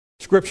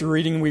Scripture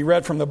reading we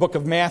read from the book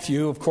of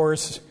Matthew, of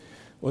course,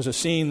 was a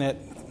scene that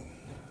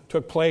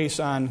took place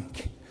on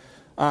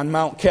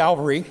Mount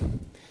Calvary.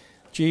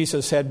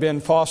 Jesus had been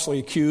falsely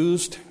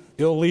accused,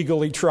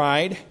 illegally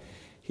tried.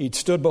 He'd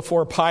stood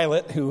before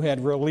Pilate, who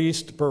had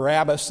released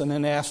Barabbas, and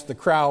then asked the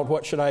crowd,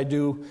 "What should I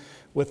do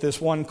with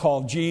this one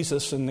called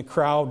Jesus?" And the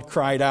crowd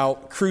cried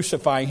out,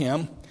 "Crucify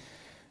him."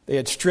 They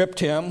had stripped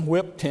him,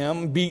 whipped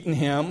him, beaten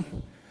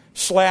him,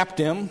 slapped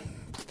him,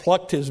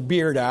 plucked his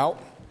beard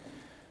out,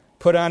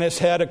 put on his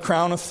head a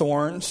crown of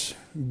thorns,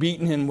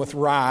 beaten him with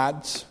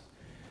rods,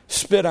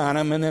 spit on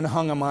him, and then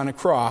hung him on a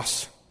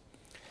cross.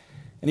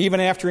 And even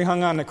after he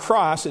hung on the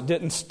cross, it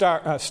didn't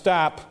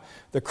stop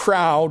the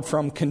crowd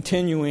from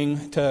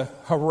continuing to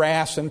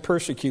harass and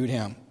persecute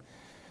him.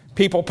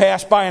 People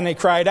passed by and they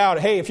cried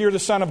out, "Hey, if you're the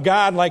Son of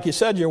God like you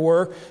said you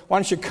were, why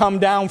don't you come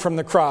down from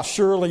the cross?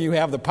 Surely you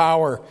have the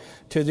power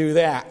to do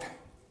that."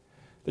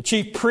 The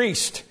chief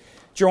priest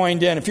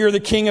joined in. "If you're the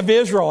King of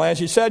Israel,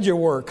 as you said you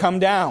were, come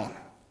down."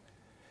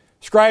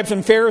 Scribes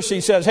and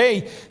Pharisees says,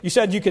 "Hey, you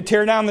said you could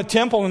tear down the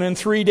temple and in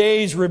 3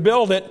 days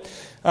rebuild it.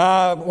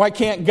 Why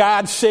can't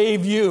God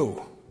save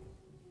you?"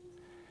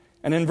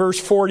 And in verse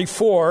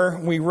 44,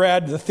 we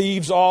read, "The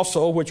thieves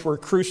also, which were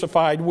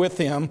crucified with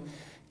him,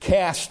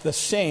 cast the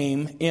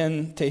same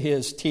into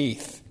his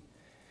teeth."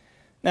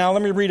 Now,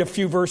 let me read a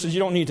few verses. You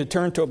don't need to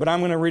turn to it, but I'm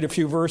going to read a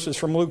few verses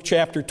from Luke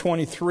chapter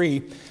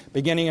 23,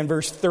 beginning in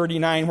verse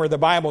 39, where the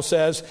Bible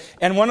says,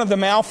 "And one of the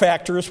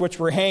malefactors which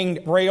were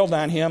hanged railed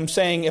on him,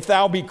 saying, 'If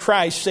thou be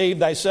Christ, save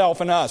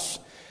thyself and us.'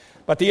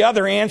 But the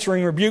other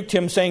answering rebuked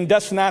him, saying,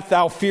 'Dost not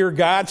thou fear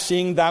God,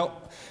 seeing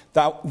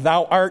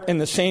thou art in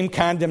the same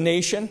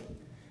condemnation?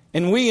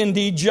 And we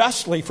indeed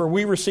justly, for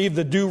we receive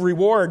the due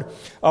reward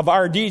of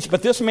our deeds.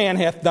 But this man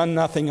hath done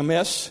nothing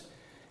amiss.'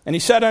 And he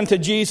said unto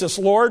Jesus,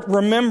 'Lord,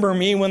 remember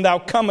me when thou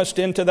comest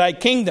into thy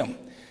kingdom.'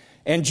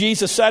 And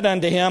Jesus said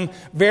unto him,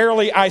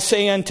 'Verily I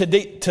say unto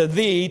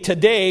thee,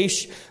 today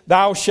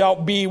thou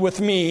shalt be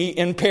with me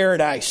in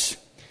paradise.'"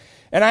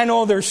 And I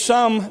know there's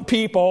some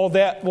people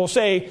that will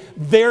say,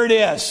 there it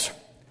is.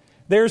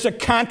 There's a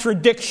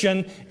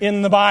contradiction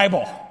in the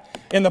Bible.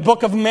 In the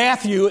book of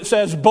Matthew, it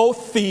says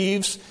both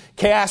thieves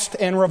cast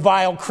and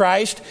reviled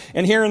Christ.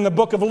 And here in the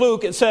book of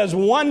Luke, it says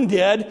one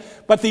did,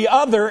 but the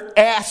other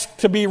asked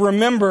to be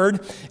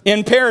remembered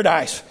in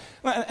paradise.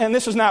 And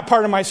this is not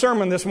part of my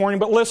sermon this morning,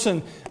 but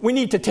listen, we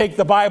need to take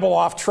the Bible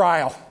off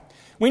trial.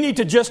 We need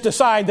to just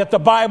decide that the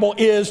Bible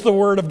is the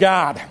Word of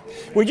God.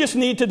 We just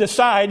need to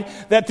decide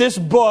that this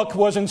book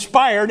was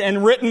inspired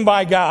and written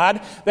by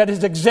God, that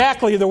is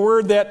exactly the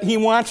Word that He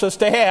wants us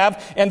to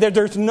have, and that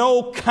there's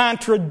no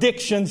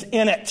contradictions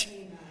in it.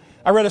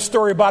 I read a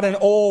story about an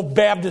old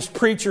Baptist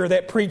preacher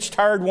that preached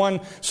hard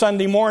one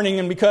Sunday morning,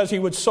 and because he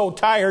was so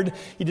tired,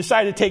 he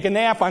decided to take a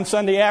nap on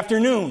Sunday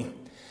afternoon.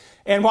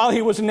 And while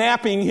he was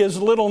napping,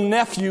 his little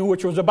nephew,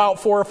 which was about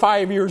 4 or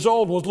 5 years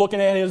old, was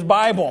looking at his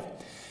Bible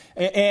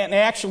and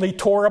actually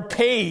tore a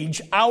page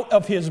out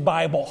of his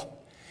Bible.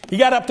 He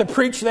got up to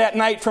preach that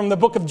night from the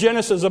book of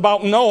Genesis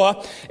about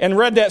Noah and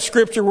read that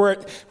scripture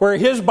where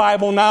his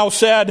Bible now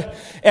said,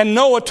 "And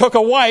Noah took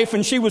a wife,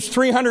 and she was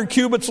 300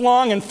 cubits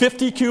long and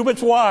 50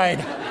 cubits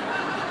wide."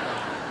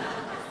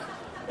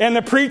 And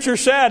the preacher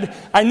said,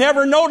 "I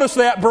never noticed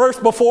that verse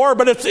before,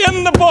 but it's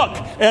in the book,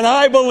 and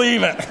I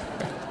believe it."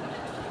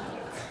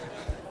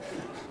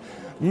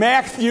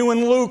 Matthew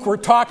and Luke were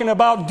talking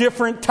about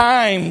different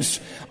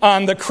times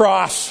on the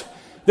cross.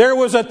 There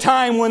was a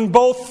time when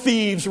both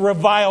thieves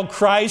reviled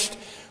Christ,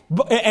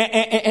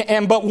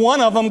 but one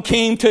of them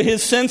came to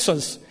his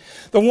senses.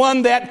 The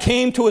one that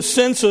came to his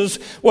senses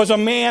was a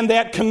man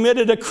that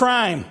committed a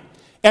crime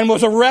and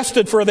was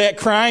arrested for that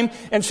crime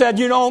and said,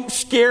 "You don't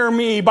scare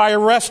me by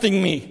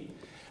arresting me."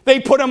 They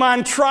put him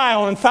on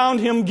trial and found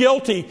him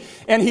guilty.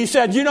 And he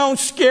said, "You don't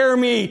scare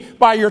me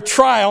by your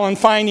trial and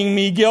finding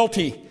me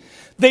guilty."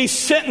 They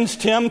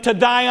sentenced him to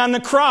die on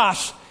the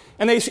cross.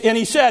 And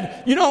he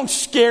said, "You don't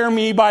scare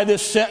me by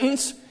this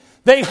sentence."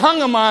 They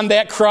hung him on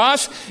that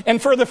cross,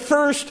 and for the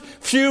first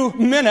few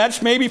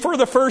minutes, maybe for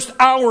the first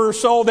hour or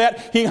so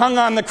that he hung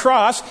on the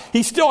cross,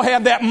 he still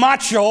had that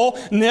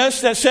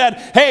macho-ness that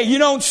said, "Hey, you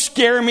don't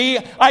scare me,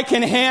 I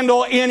can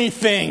handle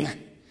anything."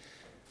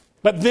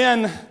 But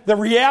then the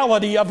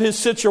reality of his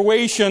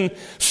situation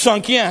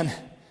sunk in.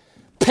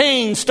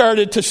 Pain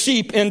started to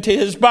seep into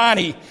his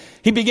body.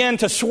 He began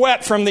to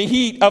sweat from the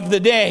heat of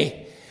the day.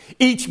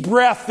 Each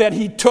breath that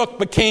he took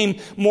became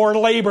more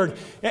labored.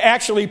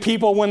 Actually,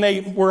 people, when they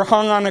were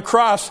hung on the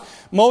cross,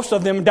 most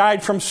of them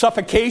died from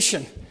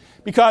suffocation.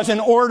 Because in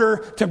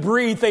order to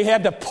breathe, they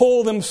had to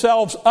pull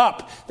themselves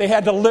up. They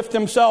had to lift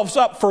themselves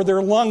up for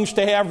their lungs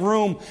to have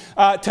room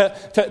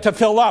to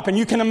fill up. And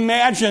you can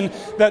imagine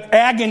the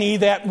agony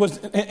that was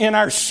in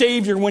our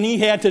Savior when he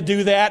had to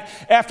do that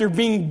after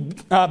being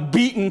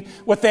beaten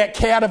with that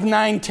cat of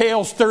 9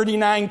 tails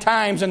 39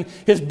 times and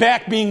his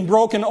back being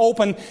broken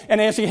open. And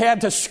as he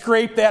had to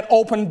scrape that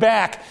open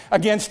back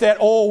against that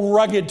old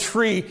rugged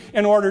tree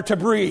in order to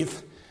breathe.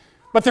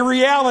 But the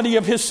reality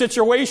of his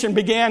situation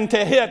began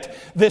to hit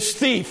this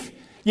thief.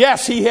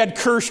 Yes, he had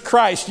cursed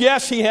Christ.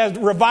 Yes, he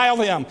had reviled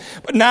him.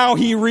 But now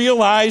he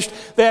realized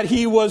that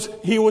he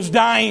was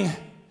dying.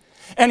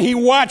 And he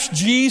watched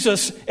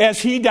Jesus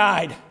as he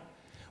died.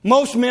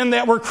 Most men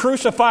that were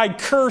crucified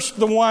cursed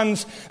the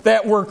ones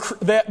that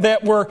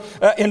were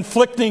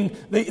inflicting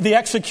the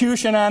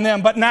execution on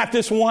them, but not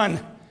this one.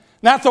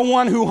 Not the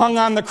one who hung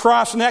on the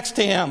cross next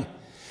to him.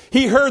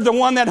 He heard the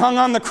one that hung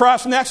on the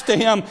cross next to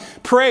him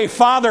pray,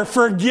 "Father,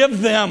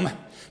 forgive them."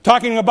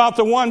 Talking about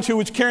the ones who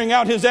was carrying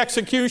out his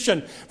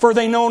execution, for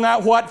they know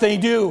not what they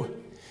do.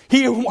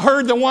 He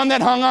heard the one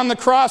that hung on the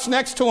cross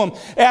next to him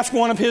ask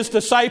one of his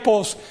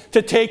disciples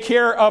to take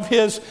care of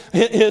his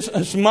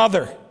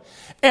mother.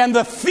 And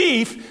the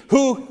thief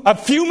who a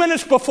few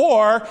minutes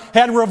before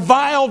had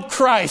reviled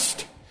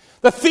Christ,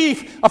 the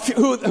thief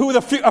who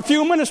a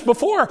few minutes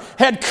before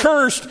had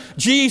cursed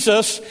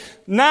Jesus,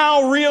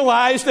 now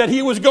realized that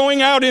he was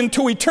going out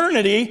into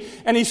eternity,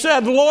 and he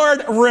said,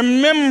 "Lord,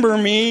 remember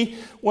me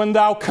when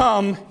thou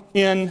come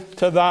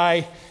into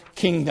thy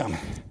kingdom."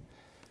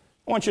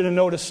 I want you to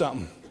notice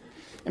something.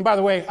 And by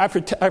the way, I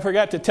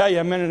forgot to tell you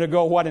a minute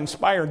ago what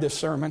inspired this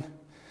sermon.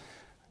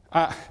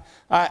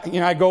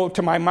 I go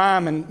to my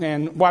mom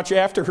and watch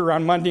after her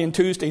on Monday and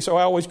Tuesday, so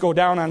I always go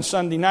down on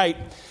Sunday night.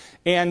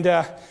 And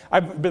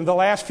the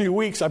last few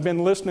weeks, I've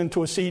been listening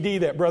to a CD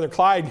that Brother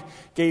Clyde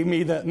gave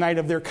me the night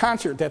of their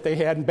concert that they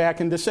had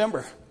back in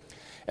December.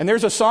 And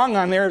there's a song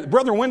on there.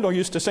 Brother Wendell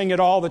used to sing it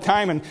all the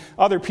time, and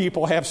other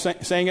people have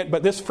sang it,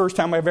 but this is the first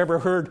time I've ever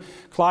heard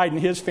Clyde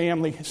and his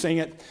family sing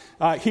it.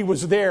 He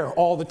was there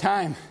all the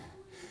time.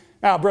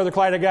 Now, Brother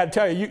Clyde, I got to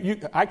tell you,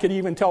 I could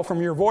even tell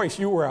from your voice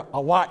you were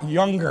a lot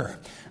younger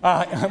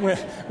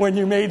when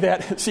you made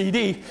that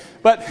CD.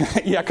 But,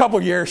 yeah, a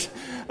couple years.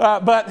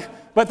 But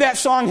that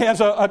song has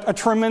a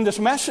tremendous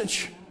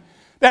message.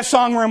 That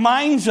song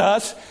reminds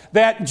us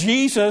that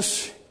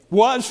Jesus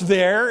was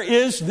there,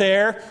 is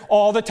there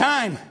all the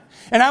time.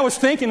 And I was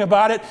thinking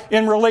about it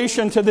in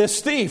relation to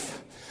this thief.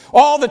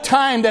 All the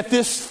time that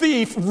this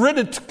thief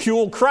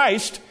ridiculed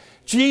Christ,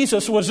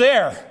 Jesus was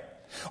there.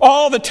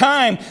 All the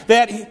time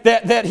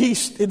that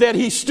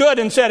he stood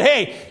and said,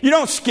 "Hey, you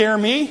don't scare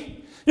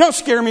me. You don't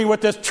scare me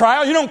with this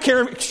trial. You don't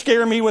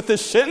scare me with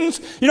this sentence.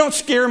 You don't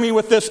scare me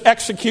with this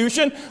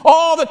execution."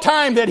 All the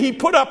time that he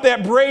put up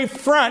that brave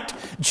front,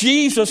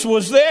 Jesus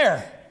was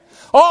there.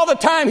 All the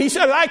time he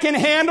said, "I can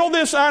handle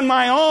this on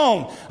my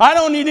own. I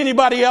don't need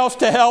anybody else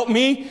to help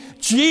me."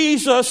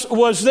 Jesus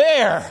was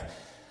there.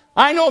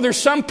 I know there's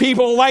some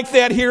people like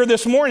that here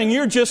this morning.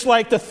 You're just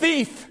like the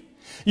thief.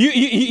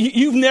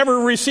 You've never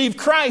received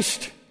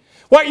Christ.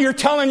 What you're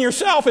telling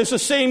yourself is the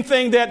same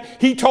thing that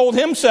he told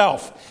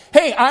himself.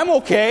 "Hey, I'm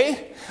okay.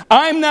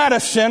 I'm not a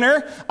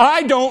sinner.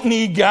 I don't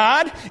need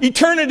God.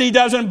 Eternity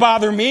doesn't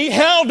bother me.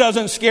 Hell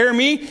doesn't scare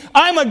me.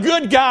 I'm a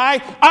good guy.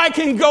 I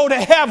can go to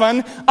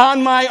heaven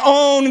on my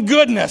own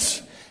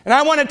goodness." And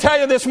I want to tell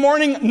you this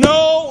morning,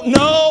 no,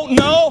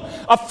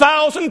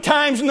 1,000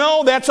 times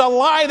no. That's a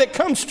lie that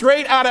comes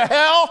straight out of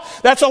hell.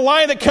 That's a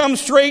lie that comes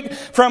straight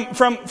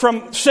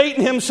from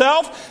Satan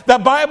himself. The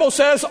Bible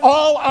says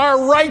all our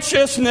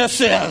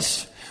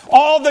righteousnesses,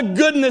 all the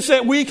goodness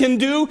that we can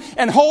do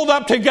and hold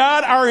up to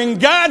God are in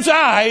God's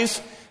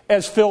eyes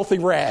as filthy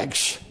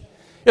rags.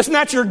 It's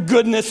not your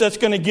goodness that's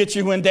going to get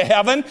you into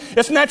heaven.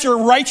 It's not your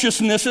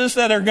righteousnesses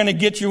that are going to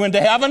get you into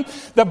heaven.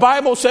 The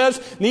Bible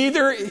says,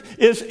 neither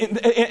is,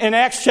 in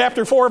Acts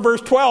chapter 4, verse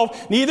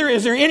 12, neither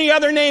is there any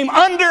other name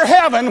under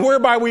heaven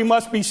whereby we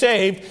must be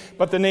saved,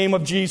 but the name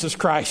of Jesus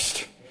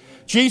Christ.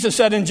 Jesus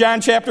said in John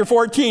chapter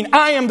 14,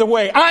 "I am the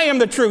way, I am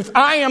the truth,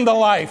 I am the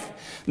life.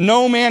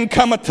 No man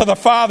cometh to the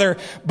Father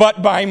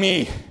but by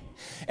me."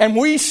 And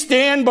we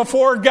stand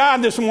before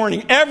God this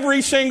morning,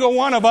 every single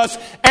one of us,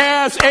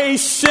 as a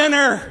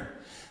sinner.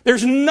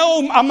 There's no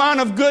amount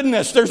of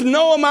goodness, there's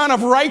no amount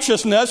of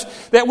righteousness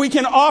that we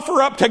can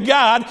offer up to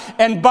God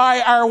and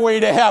buy our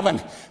way to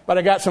heaven. But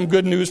I got some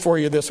good news for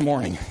you this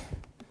morning.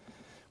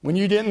 When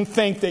you didn't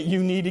think that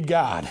you needed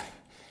God,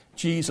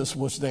 Jesus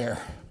was there.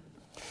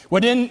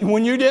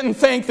 When you didn't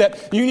think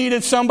that you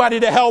needed somebody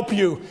to help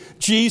you,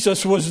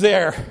 Jesus was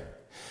there.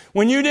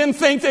 When you didn't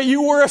think that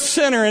you were a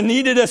sinner and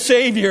needed a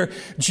Savior,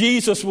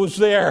 Jesus was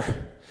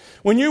there.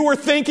 When you were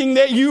thinking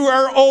that you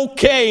are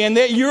okay and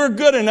that you're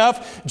good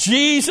enough,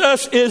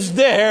 Jesus is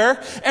there,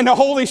 and the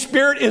Holy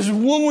Spirit is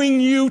wooing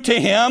you to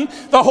Him.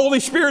 The Holy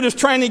Spirit is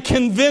trying to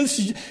convince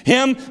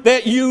Him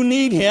that you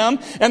need Him,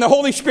 and the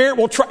Holy Spirit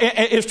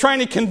is trying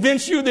to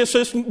convince you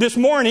this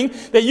morning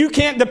that you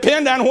can't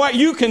depend on what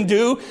you can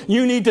do.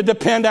 You need to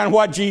depend on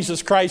what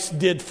Jesus Christ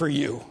did for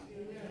you.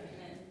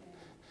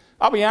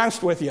 I'll be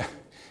honest with you.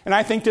 And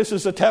I think this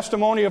is a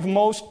testimony of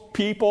most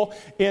people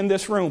in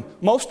this room.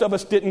 Most of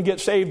us didn't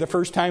get saved the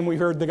first time we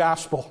heard the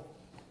gospel.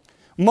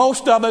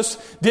 Most of us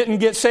didn't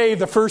get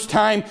saved the first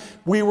time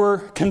we were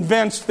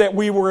convinced that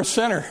we were a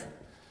sinner.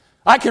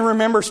 I can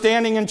remember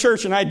standing in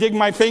church and I dig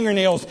my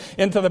fingernails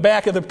into the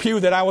back of the pew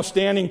that I was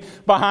standing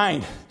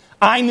behind.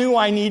 I knew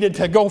I needed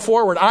to go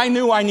forward. I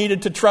knew I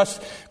needed to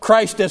trust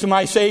Christ as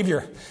my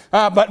Savior.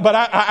 But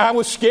I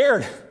was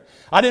scared.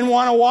 I didn't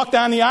want to walk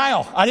down the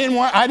aisle. I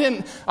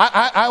didn't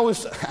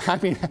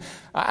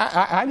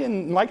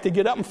like to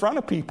get up in front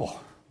of people,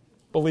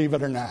 believe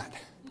it or not.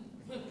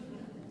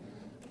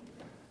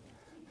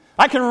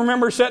 I can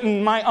remember sitting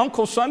in my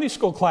uncle's Sunday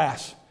school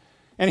class,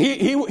 and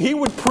he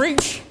would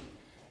preach.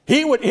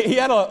 He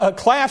had a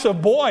class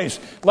of boys,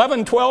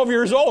 11, 12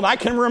 years old. I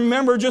can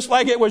remember just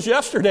like it was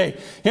yesterday,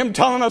 him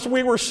telling us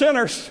we were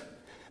sinners.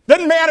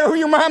 Didn't matter who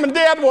your mom and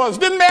dad was.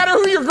 Didn't matter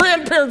who your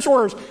grandparents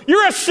were.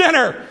 You're a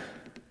sinner.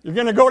 You're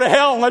going to go to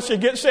hell unless you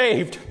get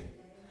saved.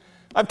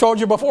 I've told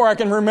you before, I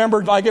can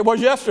remember like it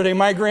was yesterday,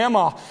 my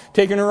grandma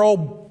taking her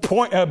old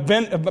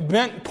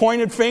bent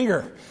pointed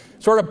finger,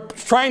 sort of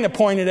trying to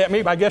point it at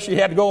me, but I guess she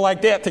had to go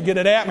like that to get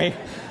it at me.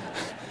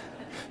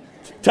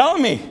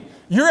 Telling me,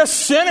 you're a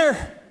sinner.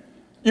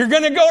 You're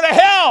going to go to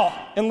hell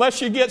unless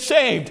you get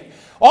saved.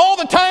 All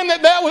the time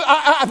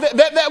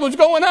that was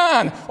going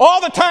on, all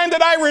the time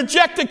that I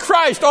rejected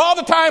Christ, all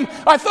the time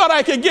I thought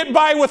I could get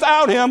by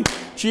without Him,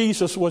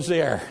 Jesus was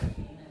there.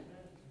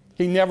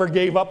 He never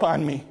gave up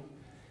on me.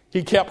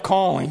 He kept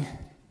calling.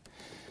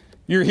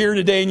 You're here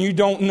today and you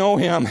don't know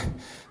Him.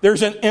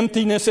 There's an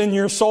emptiness in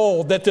your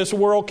soul that this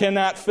world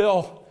cannot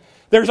fill.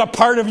 There's a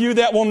part of you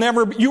that will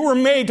never, you were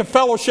made to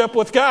fellowship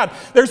with God.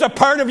 There's a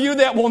part of you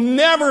that will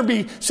never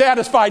be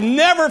satisfied,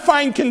 never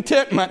find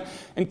contentment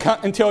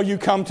until you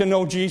come to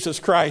know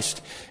Jesus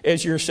Christ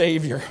as your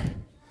Savior.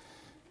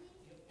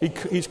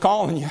 He's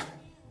calling you.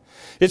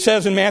 It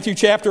says in Matthew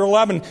chapter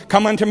 11,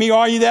 come unto me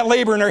all ye that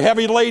labor and are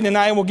heavy laden, and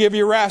I will give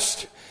you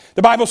rest.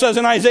 The Bible says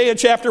in Isaiah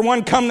chapter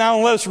 1, come now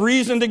and let us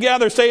reason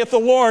together, saith the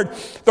Lord.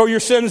 Though your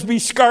sins be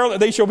scarlet,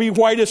 they shall be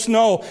white as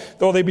snow.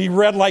 Though they be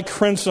red like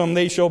crimson,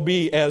 they shall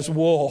be as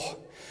wool.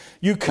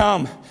 You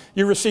come,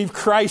 you receive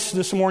Christ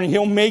this morning.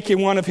 He'll make you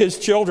one of His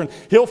children.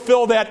 He'll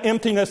fill that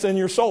emptiness in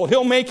your soul.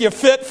 He'll make you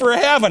fit for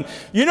heaven.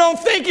 You don't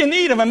think you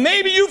need Him, and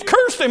maybe you've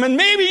cursed Him, and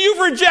maybe you've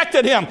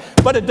rejected Him,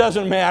 but it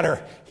doesn't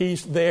matter.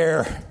 He's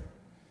there.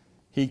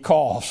 He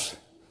calls.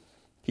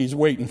 He's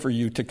waiting for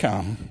you to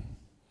come.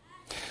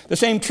 The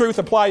same truth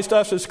applies to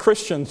us as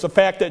Christians, the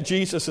fact that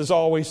Jesus is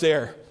always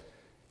there.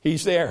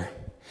 He's there.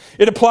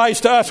 It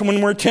applies to us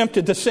when we're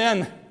tempted to sin.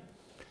 You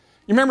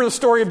remember the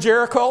story of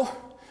Jericho?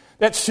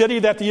 That city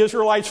that the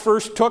Israelites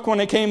first took when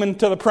they came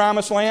into the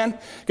promised land?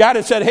 God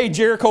had said, hey,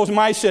 Jericho's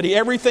my city.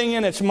 Everything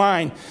in it's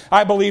mine.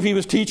 I believe He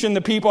was teaching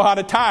the people how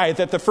to tithe,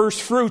 that the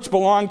first fruits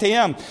belong to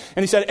Him.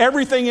 And He said,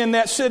 everything in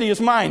that city is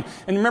mine.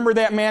 And remember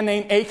that man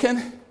named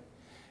Achan?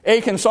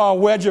 Achan saw a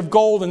wedge of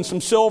gold and some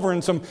silver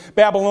and some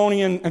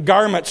Babylonian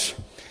garments.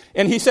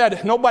 And he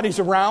said, nobody's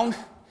around.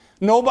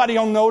 Nobody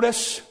will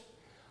notice.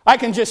 I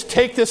can just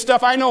take this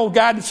stuff. I know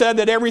God said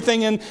that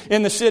everything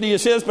in the city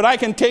is His, but I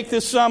can take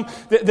this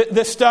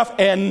stuff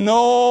and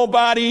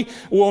nobody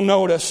will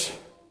notice.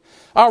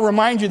 I'll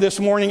remind you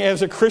this morning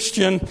as a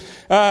Christian,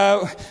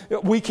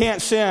 we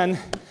can't sin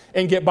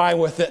and get by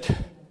with it.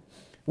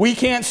 We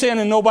can't sin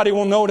and nobody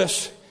will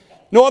notice.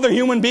 No other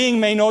human being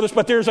may notice,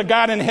 but there's a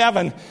God in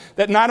heaven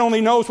that not only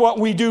knows what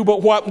we do,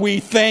 but what we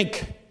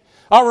think.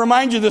 I'll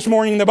remind you this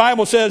morning, the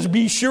Bible says,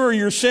 be sure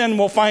your sin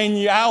will find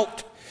you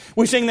out.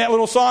 We sing that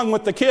little song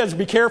with the kids,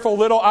 be careful,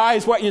 little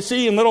eyes, what you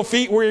see, and little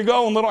feet where you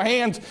go, and little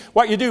hands,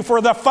 what you do.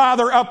 For the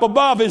Father up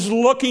above is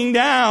looking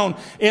down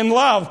in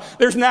love.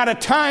 There's not a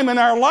time in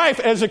our life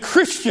as a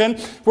Christian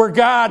where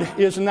God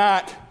is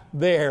not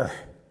there.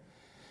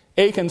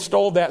 Achan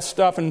stole that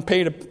stuff and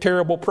paid a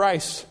terrible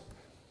price.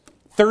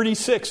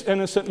 36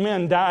 innocent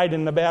men died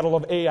in the battle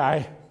of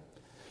Ai.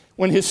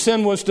 When his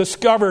sin was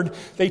discovered,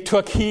 they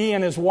took he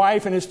and his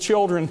wife and his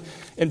children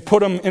and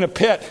put them in a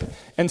pit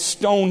and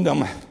stoned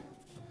them.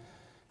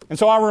 And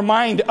so I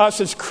remind us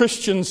as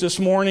Christians this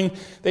morning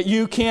that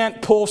you can't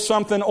pull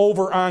something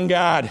over on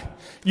God.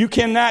 You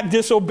cannot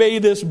disobey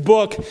this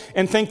book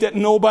and think that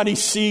nobody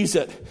sees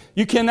it.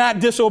 You cannot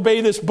disobey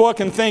this book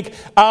and think,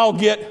 I'll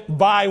get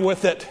by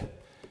with it.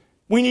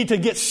 We need to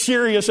get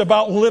serious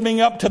about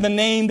living up to the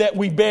name that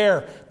we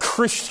bear,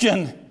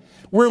 Christian.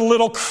 We're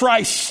little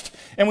Christ,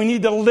 and we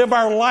need to live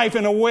our life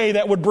in a way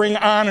that would bring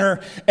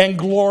honor and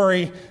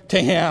glory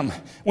to Him.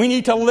 We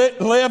need to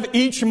live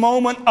each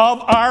moment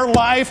of our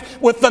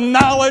life with the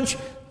knowledge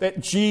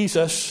that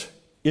Jesus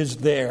is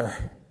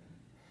there.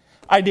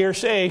 I dare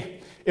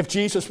say, if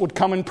Jesus would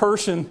come in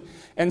person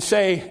and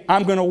say,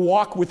 I'm going to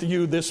walk with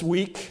you this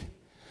week,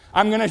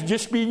 I'm going to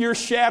just be your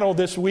shadow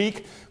this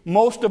week,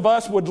 most of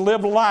us would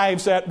live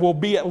lives that will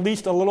be at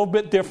least a little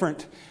bit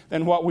different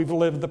than what we've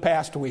lived the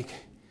past week.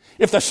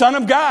 If the Son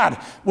of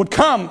God would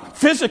come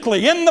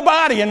physically in the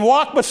body and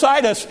walk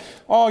beside us,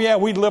 oh yeah,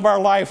 we'd live our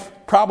life,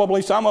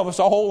 probably some of us,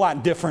 a whole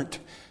lot different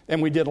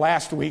than we did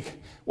last week.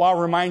 Well, I'll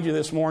remind you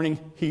this morning,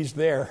 He's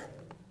there.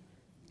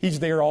 He's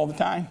there all the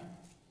time.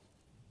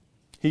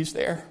 He's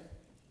there.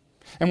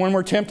 And when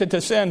we're tempted to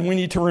sin, we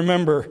need to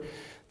remember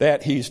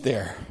that He's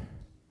there.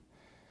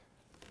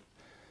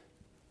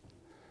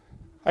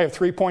 I have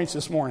 3 points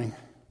this morning.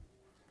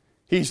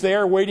 He's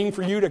there waiting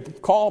for you to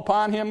call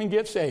upon Him and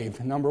get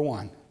saved, number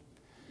 1.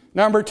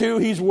 Number 2,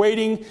 He's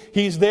waiting.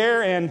 He's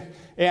there and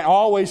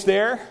always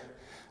there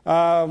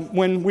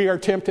when we are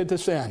tempted to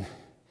sin.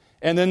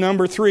 And then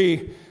number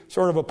 3,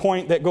 sort of a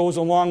point that goes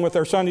along with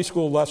our Sunday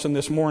school lesson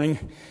this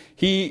morning,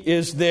 He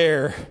is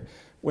there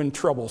when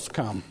troubles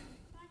come.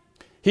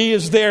 He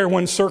is there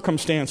when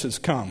circumstances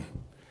come.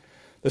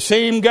 The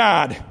same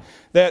God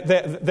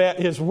that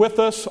is with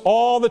us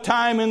all the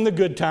time in the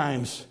good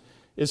times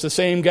is the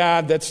same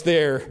God that's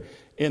there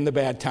in the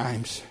bad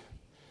times.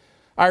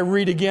 I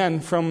read again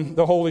from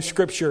the Holy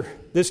Scripture,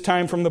 this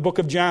time from the book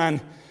of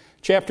John,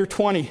 chapter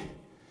 20.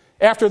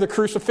 After the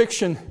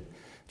crucifixion,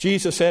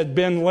 Jesus had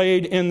been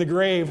laid in the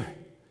grave.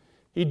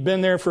 He'd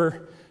been there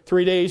for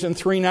 3 days and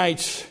 3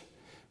 nights.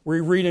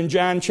 We read in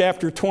John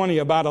chapter 20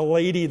 about a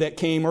lady that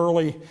came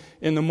early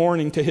in the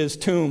morning to his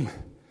tomb.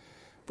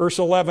 Verse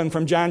 11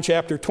 from John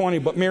chapter 20,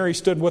 but Mary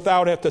stood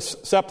without at the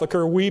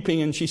sepulchre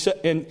weeping, and she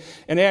said,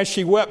 and as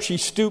she wept, she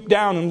stooped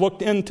down and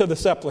looked into the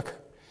sepulchre.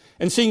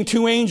 And seeing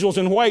 2 angels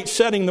in white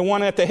sitting, the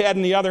one at the head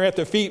and the other at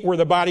the feet, where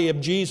the body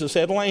of Jesus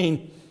had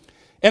lain.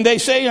 And they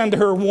say unto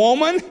her,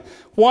 Woman,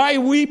 why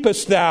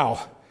weepest thou?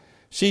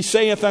 She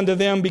saith unto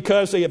them,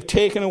 Because they have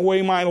taken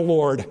away my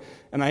Lord,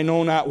 and I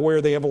know not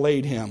where they have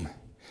laid him.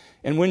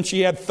 And when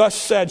she had thus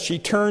said, she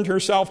turned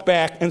herself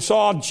back and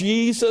saw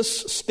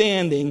Jesus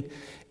standing,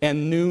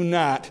 and knew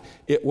not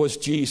it was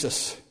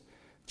Jesus.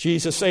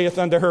 Jesus saith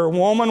unto her,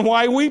 Woman,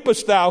 why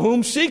weepest thou?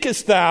 Whom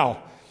seekest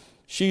thou?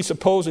 She,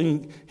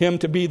 supposing him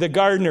to be the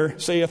gardener,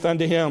 saith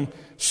unto him,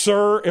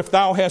 Sir, if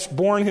thou hast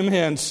borne him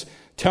hence,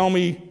 tell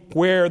me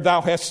where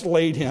thou hast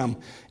laid him,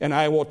 and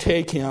I will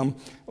take him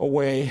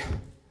away.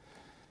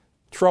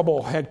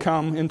 Trouble had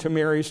come into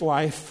Mary's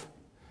life.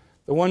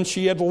 The one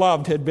she had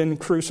loved had been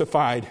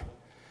crucified.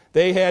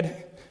 They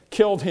had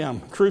killed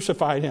him,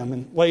 crucified him,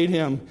 and laid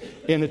him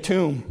in a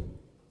tomb.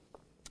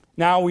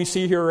 Now we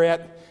see her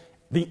at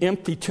the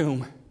empty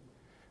tomb.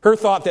 Her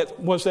thought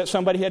was that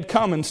somebody had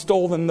come and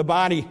stolen the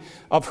body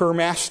of her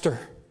master.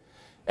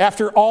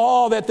 After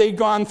all that they'd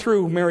gone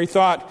through, Mary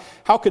thought,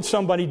 how could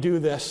somebody do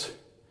this?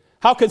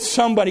 How could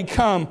somebody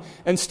come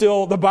and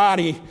steal the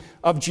body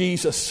of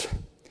Jesus?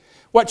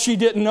 What she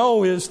didn't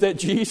know is that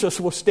Jesus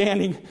was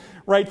standing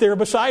right there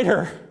beside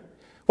her.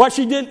 What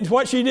she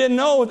didn't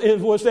know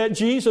was that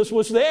Jesus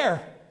was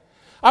there.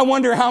 I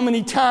wonder how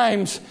many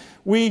times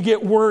we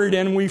get worried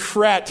and we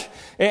fret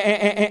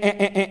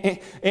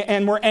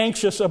and we're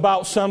anxious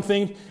about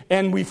something,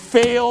 and we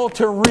fail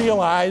to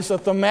realize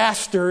that the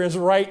Master is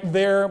right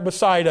there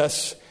beside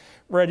us,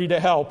 ready to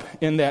help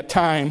in that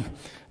time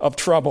of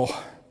trouble.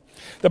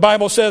 The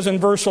Bible says in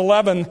verse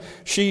 11,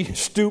 she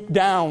stooped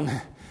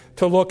down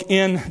to look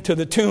into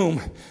the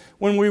tomb.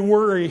 When we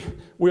worry,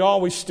 we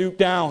always stoop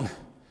down.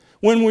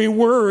 When we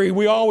worry,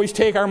 we always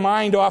take our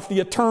mind off the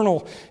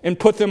eternal and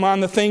put them on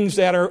the things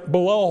that are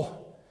below.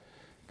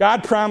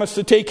 God promised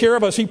to take care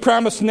of us. He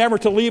promised never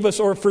to leave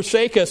us or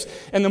forsake us.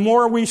 And the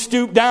more we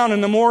stoop down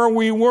and the more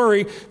we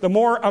worry, the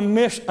more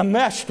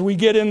enmeshed we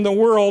get in the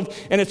world.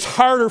 And it's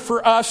harder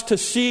for us to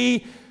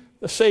see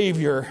the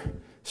Savior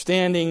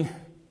standing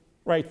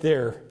right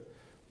there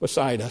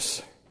beside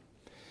us.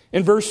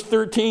 In verse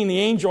 13, the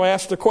angel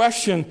asked the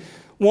question,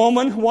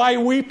 Woman, why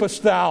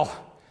weepest thou?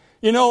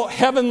 You know,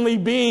 heavenly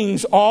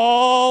beings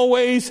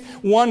always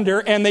wonder,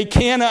 and they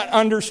cannot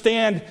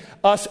understand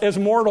us as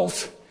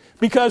mortals,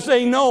 because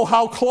they know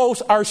how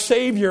close our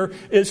Savior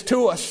is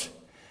to us.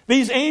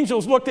 These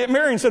angels looked at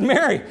Mary and said,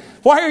 Mary,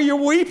 why are you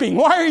weeping?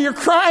 Why are you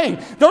crying?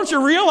 Don't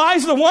you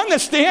realize the one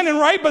that's standing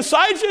right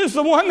beside you is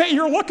the one that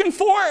you're looking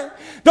for?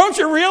 Don't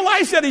you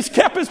realize that he's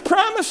kept his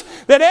promise?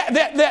 He'll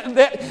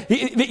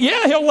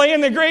lay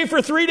in the grave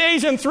for 3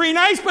 days and 3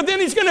 nights, but then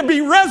he's going to be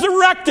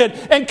resurrected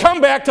and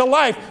come back to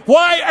life.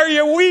 Why are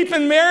you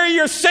weeping, Mary?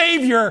 Your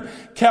Savior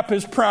kept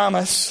his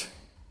promise.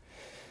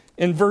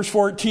 In verse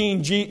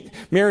 14,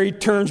 Mary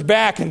turns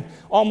back and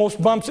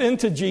almost bumps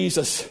into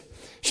Jesus.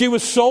 She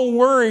was so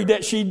worried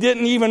that she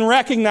didn't even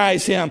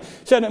recognize him.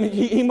 Said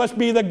he must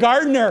be the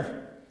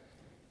gardener.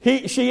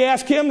 She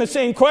asked him the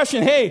same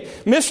question. Hey,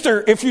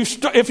 mister, if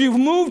you've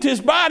moved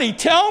his body,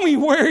 tell me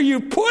where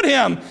you put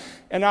him,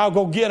 and I'll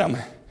go get him,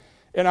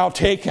 and I'll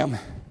take him.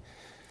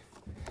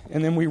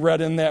 And then we read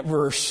in that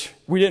verse,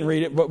 we didn't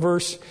read it, but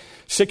verse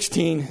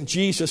 16,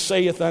 Jesus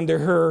saith unto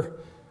her,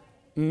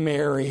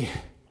 Mary.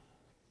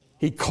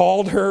 He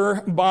called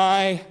her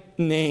by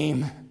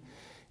name,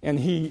 and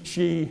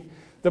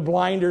the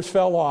blinders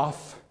fell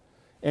off,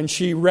 and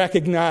she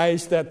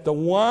recognized that the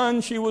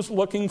one she was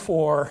looking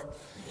for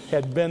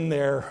had been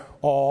there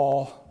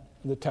all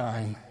the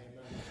time.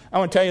 I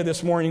want to tell you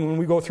this morning, when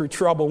we go through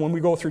trouble, when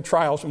we go through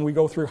trials, when we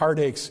go through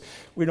heartaches,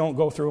 we don't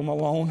go through them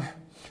alone.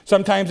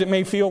 Sometimes it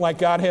may feel like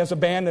God has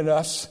abandoned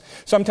us.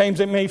 Sometimes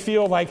it may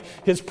feel like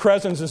His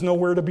presence is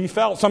nowhere to be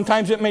felt.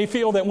 Sometimes it may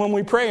feel that when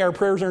we pray, our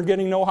prayers are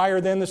getting no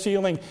higher than the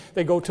ceiling.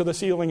 They go to the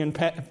ceiling and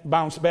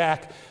bounce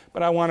back.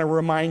 But I want to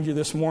remind you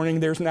this morning,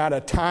 there's not a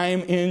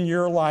time in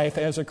your life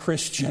as a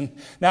Christian,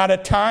 not a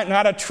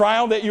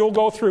trial that you'll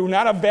go through,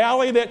 not a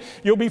valley that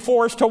you'll be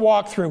forced to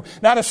walk through,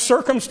 not a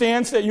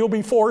circumstance that you'll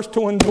be forced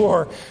to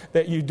endure,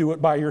 that you do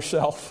it by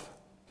yourself.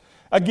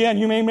 Again,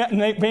 you may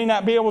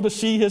not be able to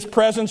see His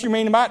presence. You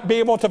may not be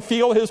able to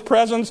feel His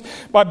presence.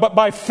 But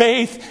by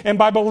faith and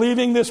by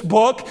believing this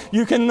book,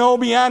 you can know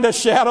beyond a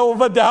shadow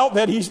of a doubt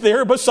that He's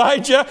there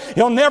beside you.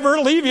 He'll never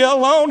leave you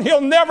alone. He'll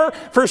never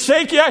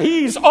forsake you.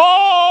 He's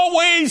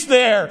always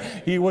there.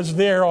 He was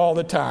there all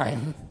the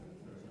time.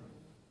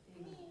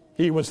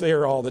 He was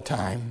there all the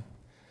time.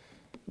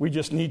 We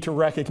just need to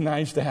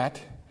recognize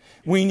that.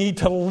 We need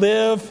to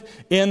live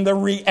in the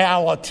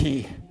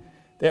reality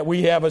that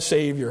we have a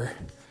Savior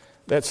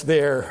that's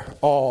there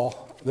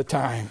all the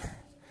time.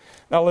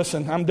 Now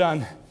listen, I'm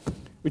done.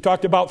 We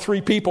talked about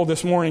 3 people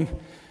this morning.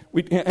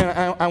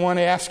 I want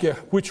to ask you,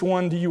 which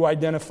one do you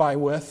identify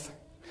with?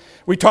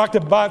 We talked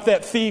about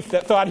that thief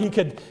that thought he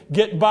could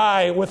get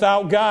by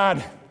without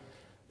God,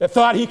 that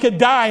thought he could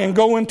die and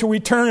go into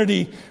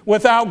eternity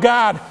without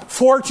God.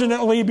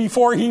 Fortunately,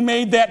 before he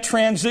made that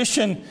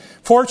transition,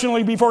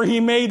 before he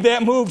made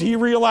that move, he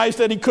realized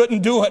that he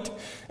couldn't do it.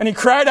 And he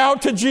cried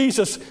out to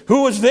Jesus,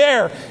 who was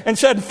there, and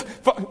said,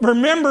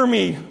 remember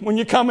me when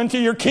you come into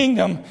your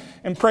kingdom.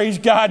 And praise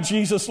God,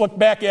 Jesus looked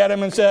back at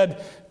him and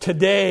said,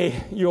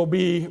 today you'll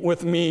be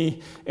with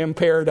me in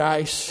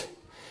paradise.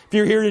 If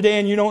you're here today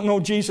and you don't know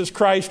Jesus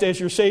Christ as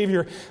your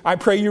Savior, I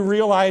pray you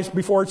realize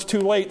before it's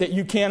too late that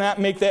you cannot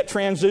make that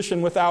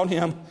transition without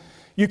Him.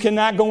 You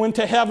cannot go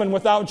into heaven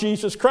without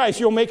Jesus Christ.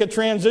 You'll make a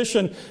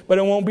transition, but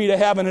it won't be to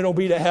heaven, it'll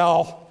be to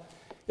hell.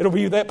 It'll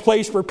be that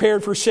place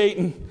prepared for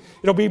Satan.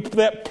 It'll be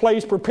that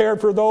place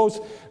prepared for those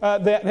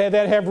that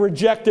have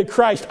rejected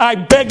Christ. I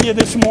beg you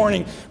this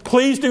morning,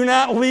 please do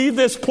not leave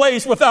this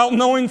place without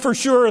knowing for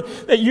sure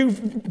that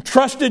you've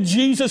trusted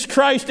Jesus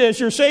Christ as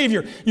your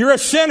Savior. You're a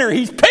sinner.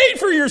 He's paid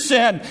for your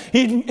sin.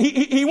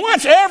 He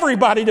wants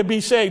everybody to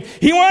be saved.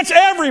 He wants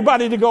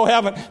everybody to go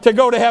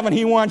to heaven.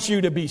 He wants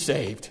you to be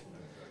saved.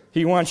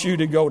 He wants you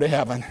to go to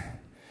heaven.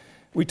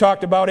 We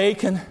talked about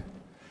Achan.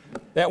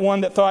 That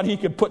one that thought he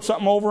could put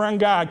something over on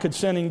God could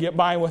sin and get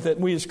by with it.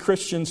 We as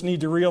Christians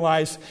need to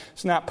realize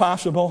it's not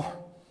possible.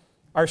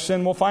 Our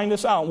sin will find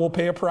us out. We'll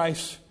pay a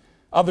price.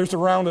 Others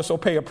around us will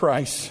pay a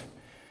price.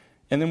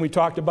 And then we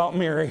talked about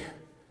Mary,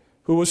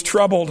 who was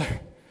troubled.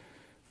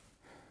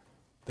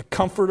 The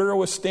Comforter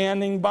was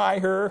standing by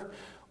her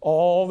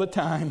all the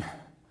time.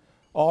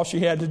 All she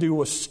had to do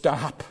was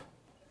stop.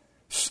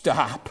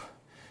 Stop.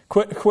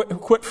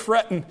 Quit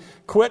fretting.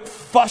 Quit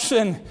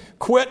fussing.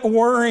 Quit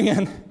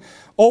worrying.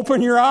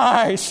 Open your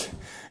eyes.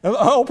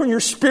 Open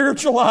your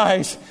spiritual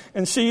eyes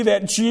and see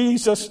that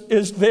Jesus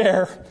is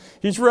there.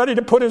 He's ready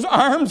to put His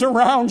arms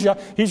around you.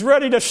 He's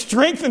ready to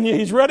strengthen you.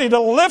 He's ready to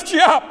lift you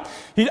up.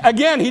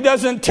 He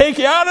doesn't take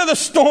you out of the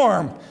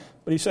storm,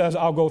 but He says,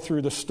 I'll go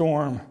through the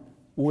storm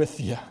with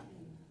you.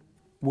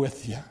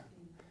 With you.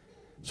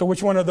 So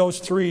which one of those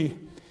 3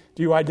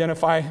 do you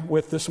identify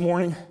with this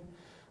morning?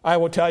 I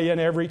will tell you in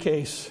every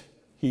case,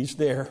 He's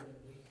there.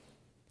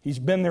 He's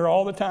been there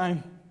all the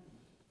time.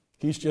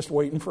 He's just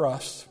waiting for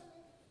us.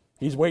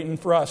 He's waiting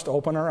for us to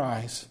open our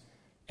eyes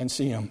and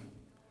see Him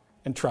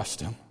and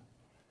trust Him.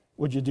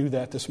 Would you do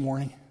that this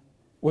morning?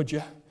 Would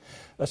you?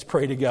 Let's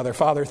pray together.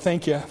 Father,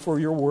 thank you for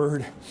your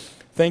word.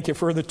 Thank you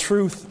for the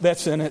truth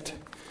that's in it.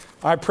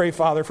 I pray,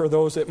 Father, for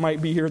those that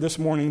might be here this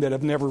morning that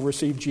have never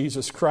received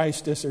Jesus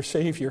Christ as their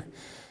Savior.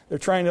 They're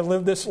trying to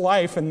live this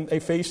life and they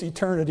face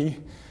eternity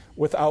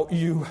without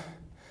you.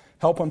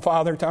 Help them,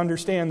 Father, to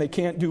understand they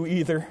can't do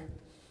either.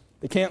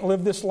 They can't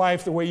live this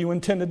life the way you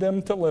intended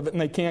them to live it,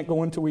 and they can't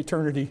go into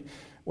eternity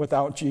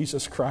without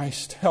Jesus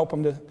Christ. Help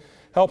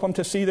them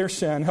to see their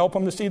sin. Help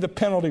them to see the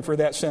penalty for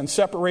that sin,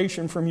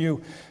 separation from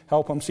you.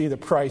 Help them see the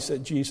price that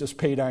Jesus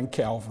paid on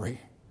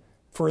Calvary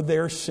for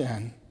their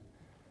sin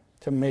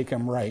to make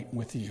them right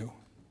with you.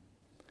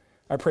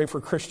 I pray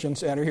for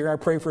Christians that are here. I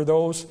pray for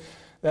those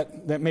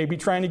that may be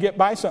trying to get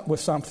by with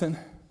something.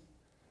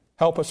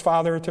 Help us,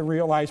 Father, to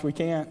realize we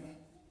can't.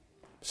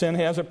 Sin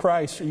has a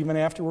price, even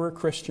after we're a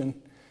Christian.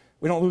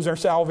 We don't lose our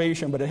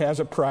salvation, but it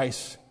has a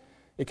price.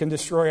 It can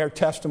destroy our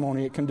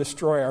testimony. It can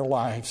destroy our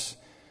lives.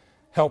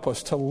 Help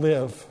us to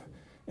live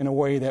in a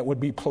way that would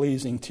be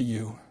pleasing to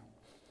you.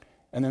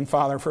 And then,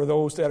 Father, for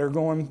those that are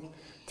going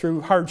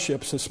through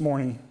hardships this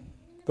morning,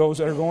 those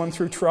that are going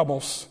through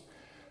troubles,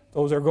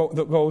 those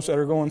that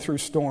are going through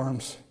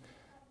storms,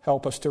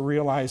 help us to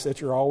realize that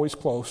you're always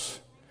close.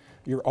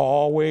 You're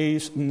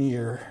always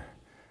near.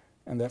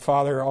 And that,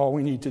 Father, all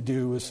we need to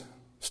do is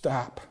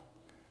stop.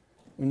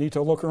 We need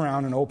to look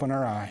around and open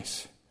our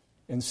eyes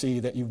and see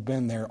that you've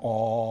been there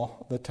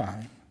all the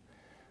time.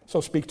 So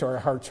speak to our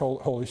hearts,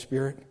 Holy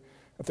Spirit.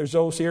 If there's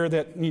those here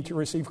that need to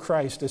receive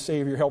Christ as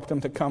Savior, help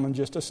them to come in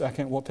just a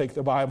second. We'll take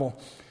the Bible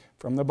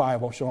from the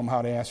Bible, show them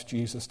how to ask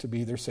Jesus to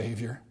be their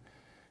Savior.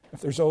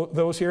 If there's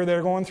those here that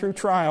are going through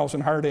trials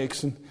and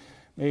heartaches, and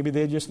maybe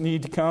they just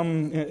need to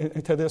come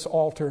to this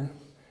altar,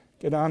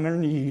 get on their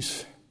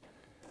knees,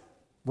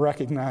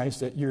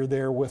 recognize that you're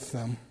there with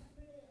them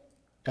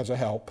as a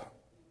help.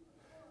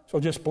 So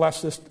just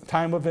bless this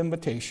time of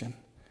invitation.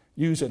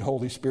 Use it,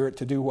 Holy Spirit,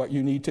 to do what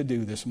you need to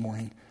do this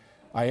morning.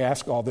 I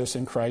ask all this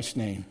in Christ's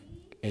name.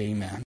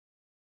 Amen.